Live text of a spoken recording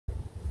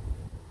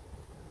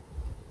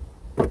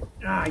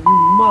Ah, you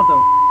mother.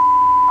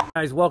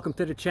 Guys, welcome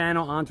to the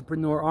channel,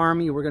 Entrepreneur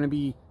Army. We're going to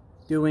be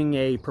doing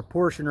a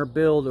proportioner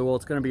build, or well,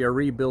 it's going to be a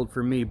rebuild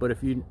for me. But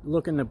if you're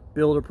looking to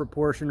build a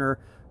proportioner,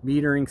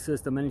 metering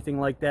system, anything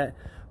like that,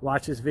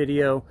 watch this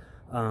video.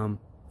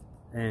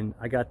 And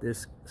I got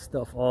this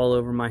stuff all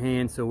over my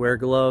hands, so wear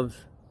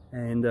gloves.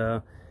 And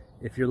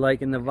if you're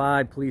liking the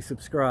vibe, please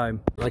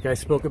subscribe. Like I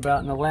spoke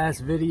about in the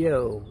last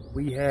video,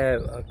 we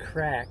have a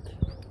crack.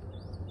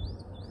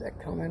 Is that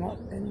coming up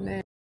in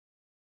there?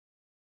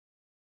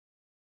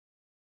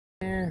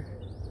 There's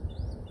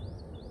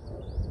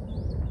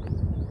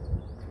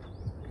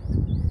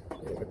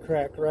a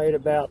crack right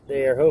about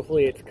there.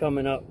 Hopefully it's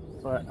coming up,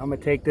 but I'm gonna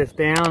take this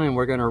down and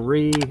we're gonna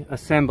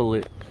reassemble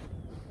it.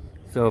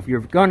 So if you're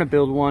gonna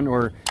build one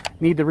or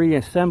need to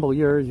reassemble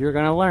yours, you're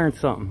gonna learn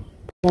something.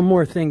 One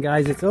more thing,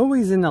 guys, it's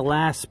always in the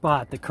last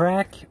spot. The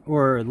crack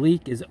or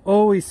leak is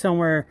always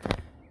somewhere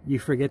you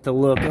forget to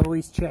look.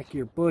 Always check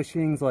your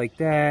bushings like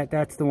that.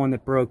 That's the one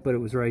that broke, but it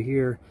was right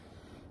here.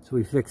 So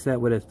we fixed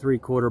that with a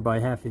 3/4 by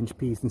 1/2 inch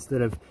piece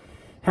instead of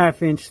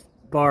 1/2 inch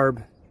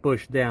barb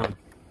bushed down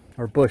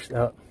or bushed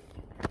up.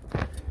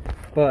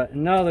 But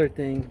another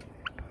thing,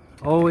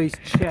 always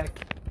check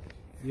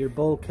your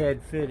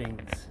bulkhead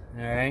fittings,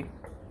 all right?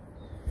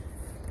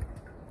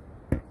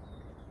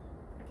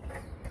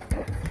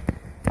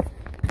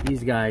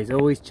 These guys,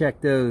 always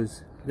check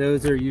those.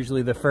 Those are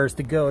usually the first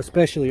to go,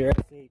 especially your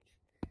SH.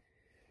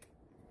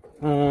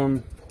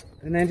 And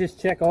then just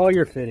check all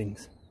your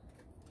fittings.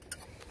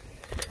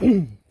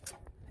 You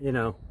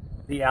know,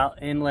 the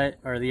inlet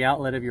or the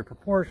outlet of your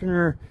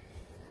proportioner,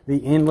 the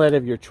inlet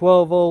of your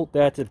 12 volt,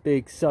 that's a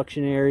big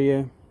suction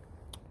area.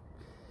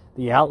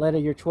 The outlet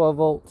of your 12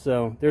 volt,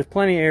 so there's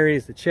plenty of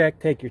areas to check.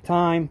 Take your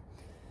time.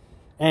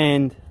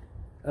 And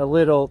a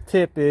little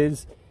tip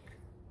is,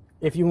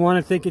 if you want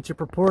to think it's your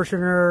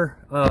proportioner,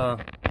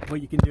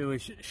 what you can do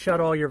is shut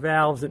all your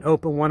valves and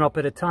open one up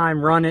at a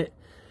time, run it.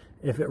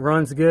 If it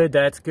runs good,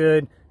 that's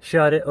good.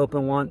 Shut it,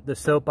 open one, the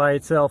soap by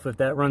itself. If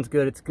that runs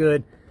good, it's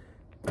good.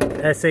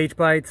 SH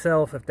by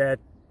itself, if that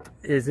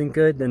isn't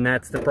good, then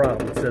that's the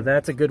problem. So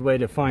that's a good way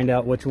to find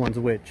out which one's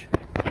which.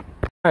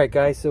 Alright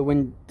guys, so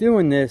when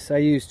doing this, I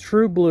use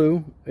True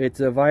Blue. It's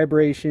a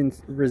vibration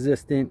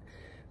resistant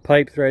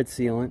pipe thread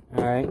sealant,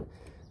 alright?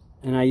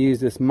 And I use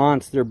this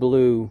Monster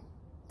Blue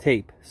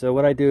tape. So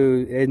what I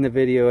do in the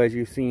video, as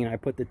you've seen, I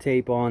put the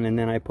tape on and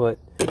then I put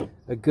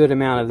a good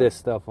amount of this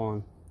stuff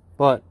on.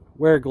 But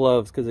wear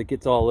gloves because it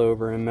gets all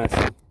over and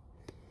messy.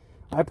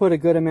 I put a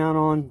good amount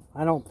on.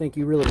 I don't think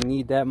you really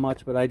need that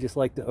much, but I just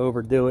like to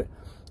overdo it.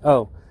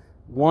 Oh,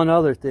 one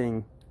other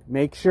thing.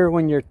 Make sure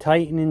when you're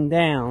tightening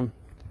down,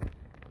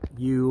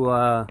 you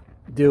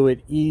do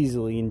it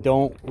easily and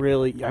don't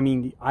really, I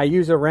mean, I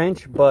use a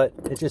wrench, but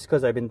it's just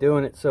because I've been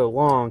doing it so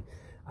long.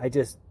 I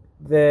just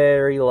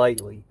very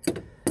lightly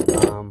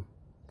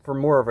for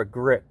more of a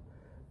grip.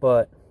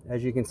 But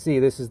as you can see,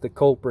 this is the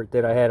culprit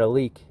that I had a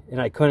leak and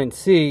I couldn't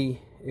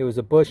see. It was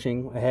a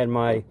bushing. I had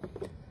my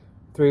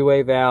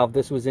 3-way valve.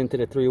 This was into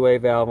the 3-way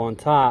valve on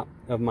top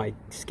of my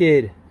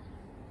skid,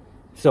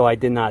 so I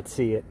did not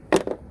see it.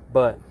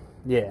 But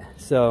yeah,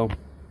 so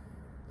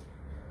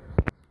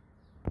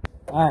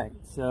alright,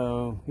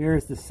 so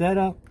here's the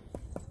setup.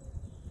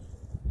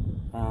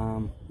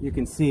 You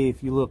can see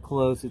if you look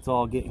close, it's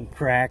all getting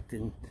cracked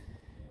and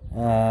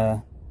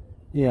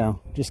you know,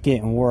 just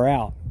getting wore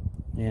out,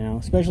 you know,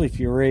 especially if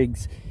your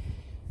rig's,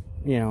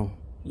 you know,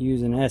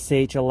 using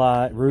SH a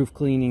lot, roof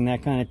cleaning,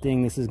 that kind of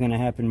thing. This is going to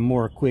happen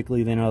more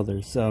quickly than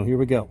others. So here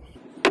we go.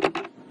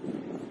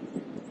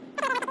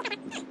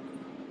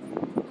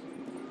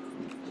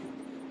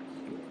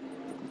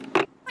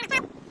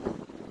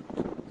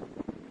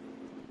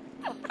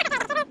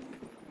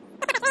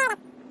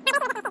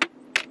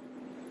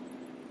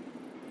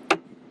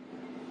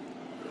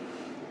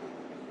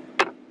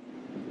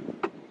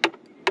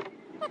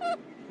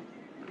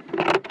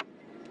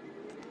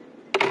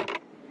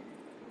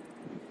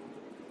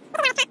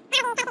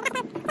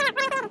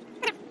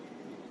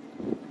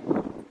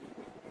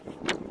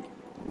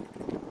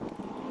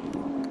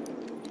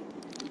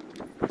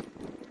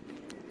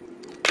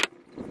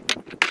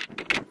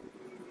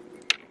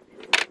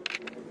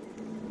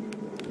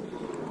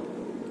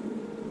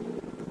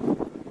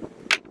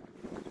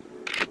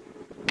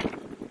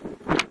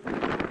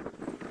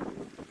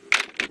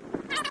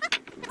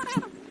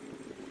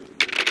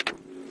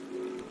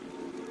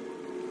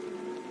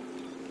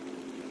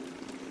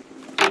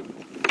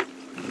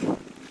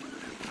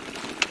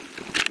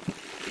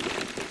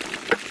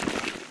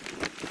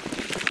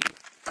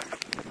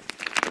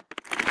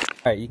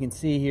 Alright, you can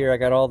see here I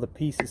got all the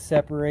pieces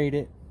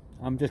separated.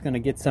 I'm just going to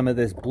get some of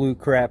this blue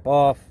crap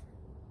off.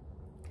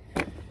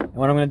 And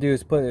what I'm going to do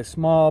is put a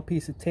small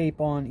piece of tape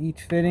on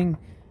each fitting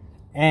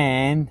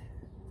and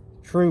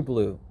True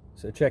Blue.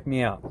 So check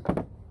me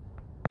out.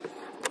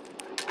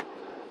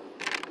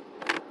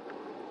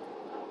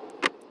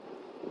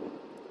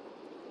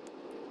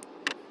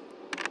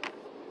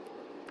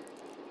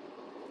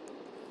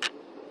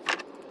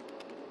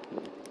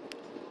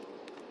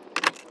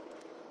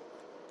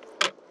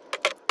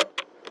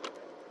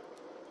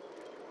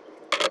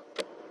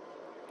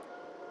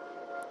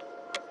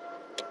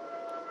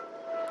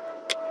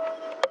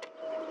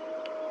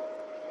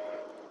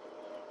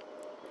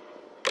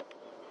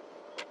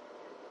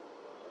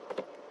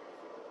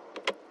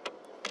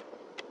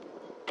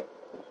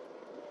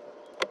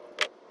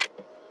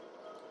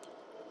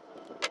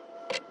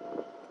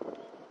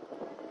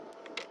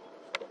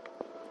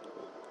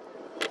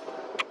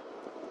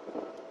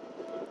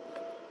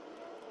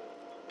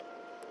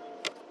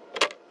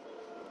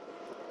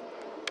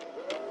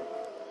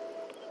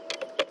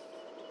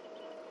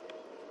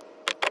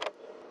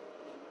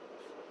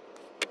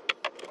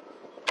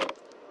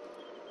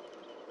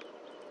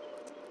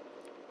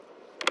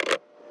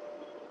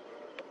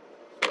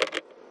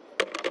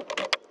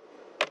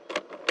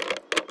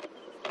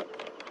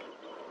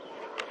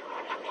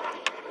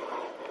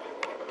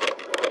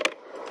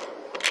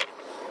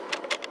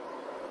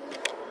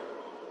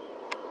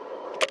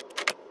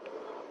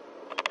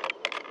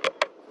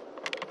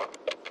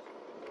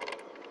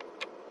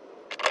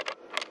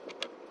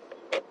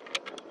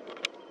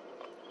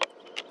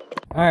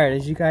 Alright,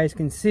 as you guys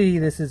can see,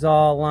 this is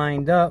all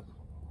lined up.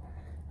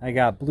 I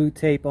got blue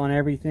tape on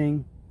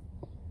everything.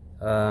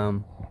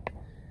 Oh,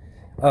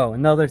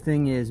 another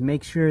thing is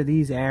make sure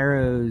these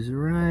arrows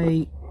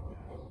right.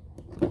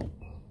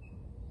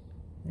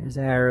 There's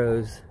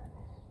arrows.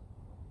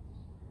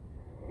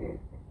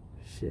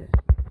 Shit.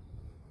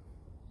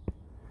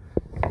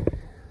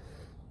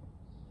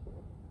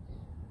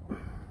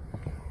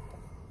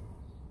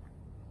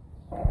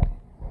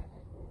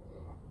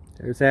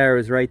 There's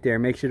arrows right there.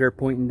 Make sure they're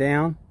pointing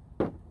down.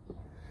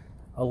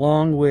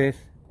 Along with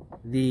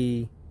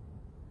the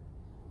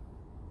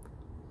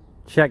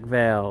check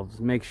valves.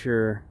 Make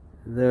sure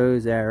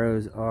those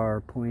arrows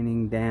are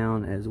pointing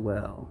down as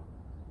well.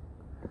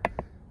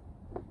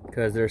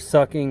 Because they're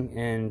sucking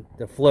and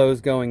the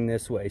flow's going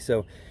this way.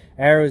 So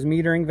arrows,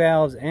 metering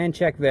valves, and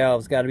check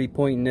valves got to be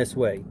pointing this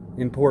way.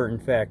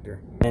 Important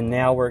factor. And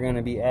now we're going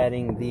to be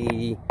adding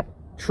the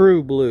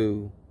true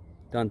blue.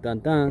 Dun dun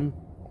dun.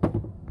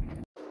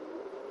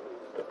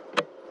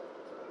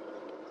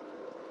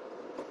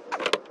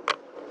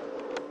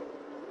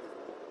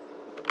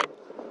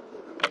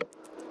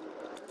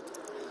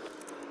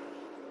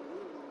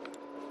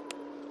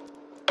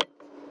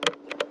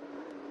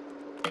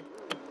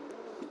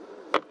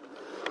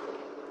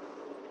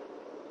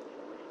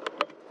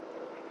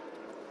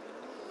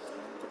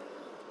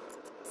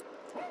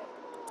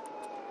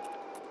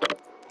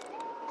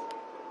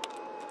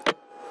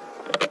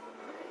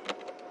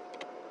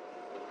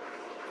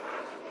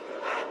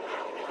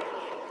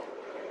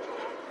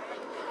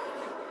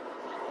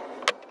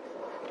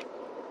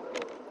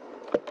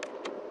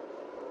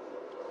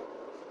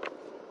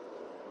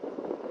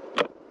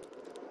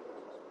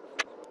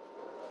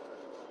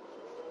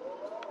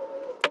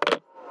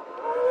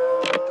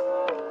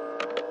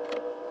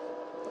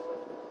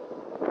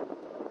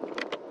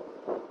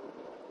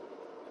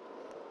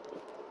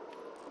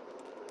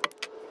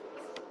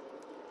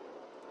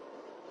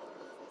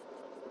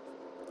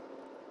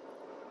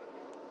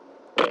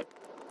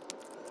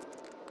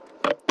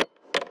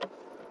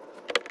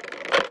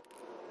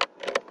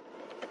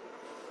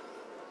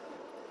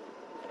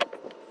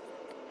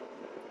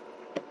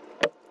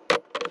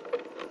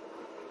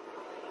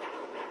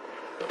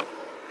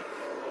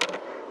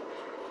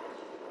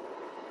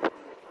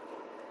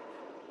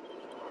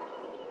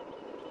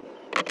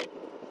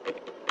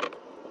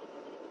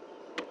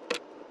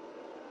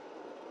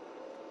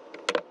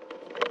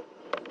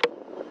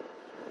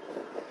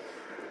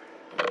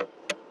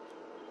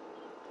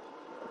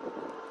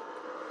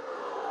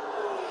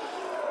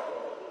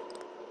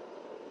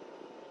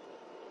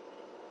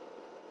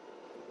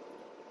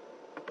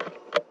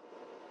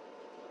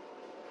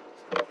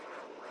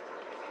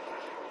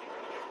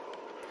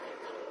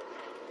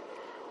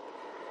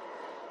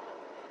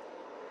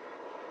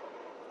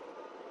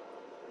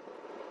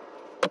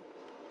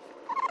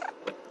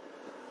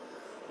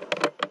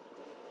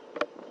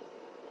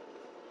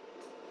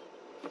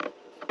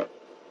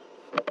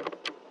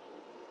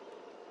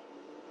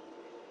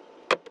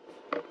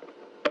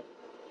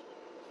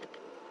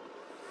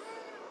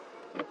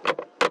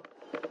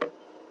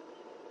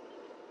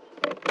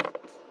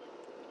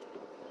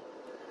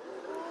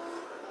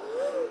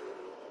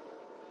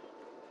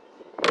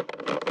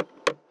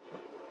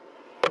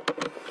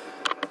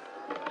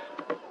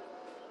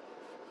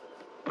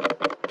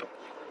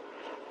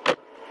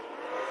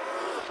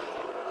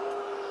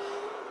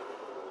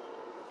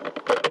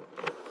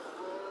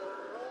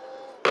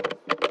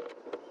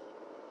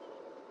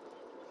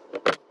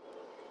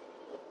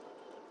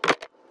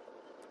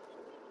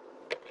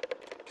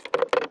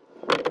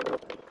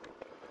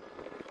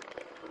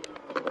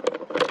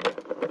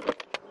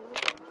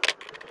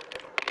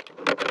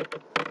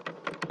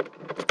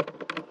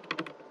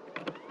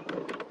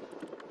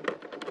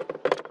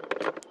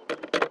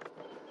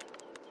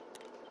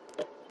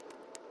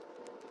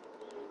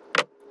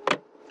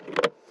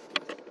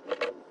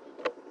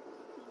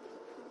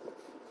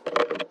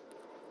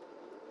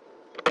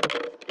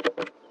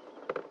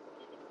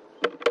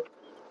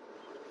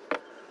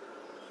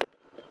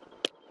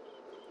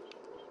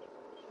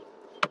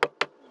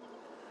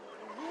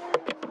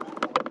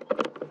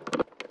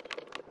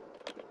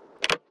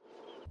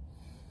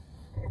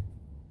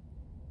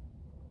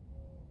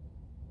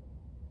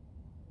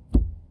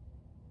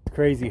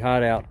 Crazy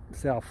hot out,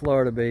 South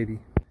Florida, baby.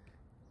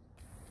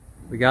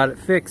 We got it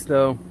fixed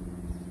though.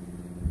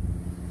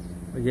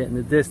 We're getting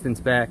the distance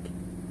back.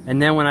 And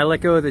then when I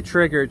let go of the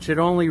trigger, it should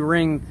only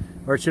ring,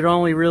 or it should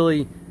only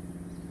really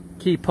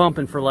keep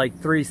pumping for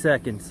like 3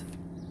 seconds.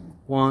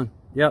 1,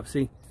 yep,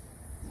 see?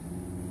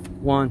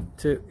 1,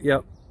 2,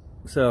 yep.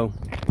 So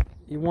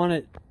you want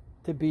it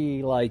to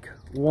be like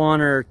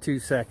 1 or 2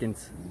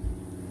 seconds.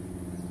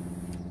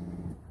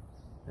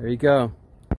 There you go.